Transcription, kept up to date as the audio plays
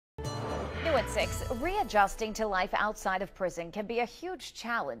at 6, readjusting to life outside of prison can be a huge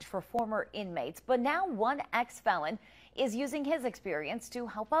challenge for former inmates, but now one ex-felon is using his experience to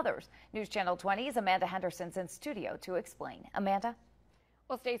help others. News Channel 20's Amanda Henderson's in studio to explain. Amanda?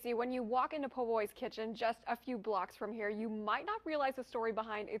 Well, Stacey, when you walk into Po' Boy's kitchen just a few blocks from here, you might not realize the story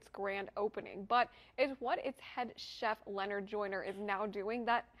behind its grand opening, but it's what its head chef Leonard Joyner is now doing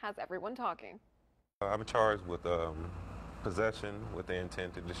that has everyone talking. I'm charged with possession with the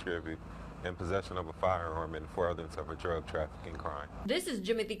intent to distribute and possession of a firearm in furtherance of a drug trafficking crime. This is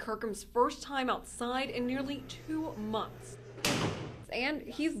Jimothy Kirkham's first time outside in nearly 2 months. And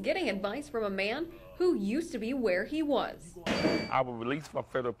he's getting advice from a man who used to be where he was. I was released from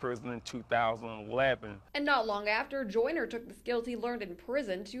federal prison in 2011. And not long after, Joyner took the skills he learned in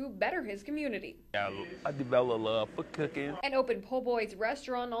prison to better his community. I developed a love for cooking. And opened Po' Boy's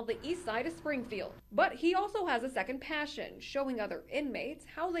restaurant on the east side of Springfield. But he also has a second passion, showing other inmates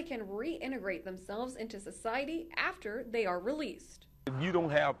how they can reintegrate themselves into society after they are released. If you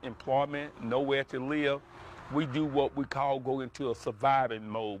don't have employment, nowhere to live, we do what we call go into a surviving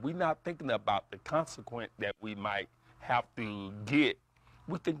mode. We're not thinking about the consequence that we might have to get.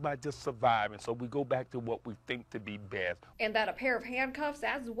 We think about just surviving, so we go back to what we think to be best. And that a pair of handcuffs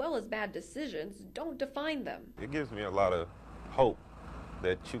as well as bad decisions don't define them. It gives me a lot of hope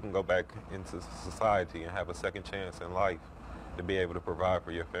that you can go back into society and have a second chance in life to be able to provide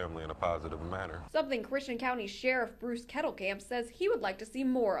for your family in a positive manner. Something Christian County Sheriff Bruce Kettlecamp says he would like to see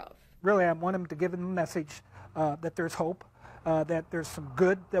more of. Really, I want him to give them a message that there's hope, that there's some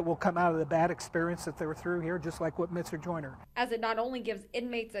good that will come out of the bad experience that they were through here, just like what Mr. Joyner. As it not only gives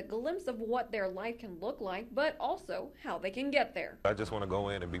inmates a glimpse of what their life can look like, but also how they can get there. I just want to go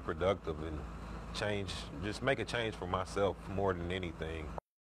in and be productive and change, just make a change for myself more than anything.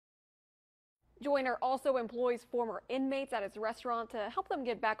 Joyner also employs former inmates at his restaurant to help them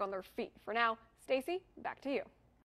get back on their feet. For now, Stacey, back to you.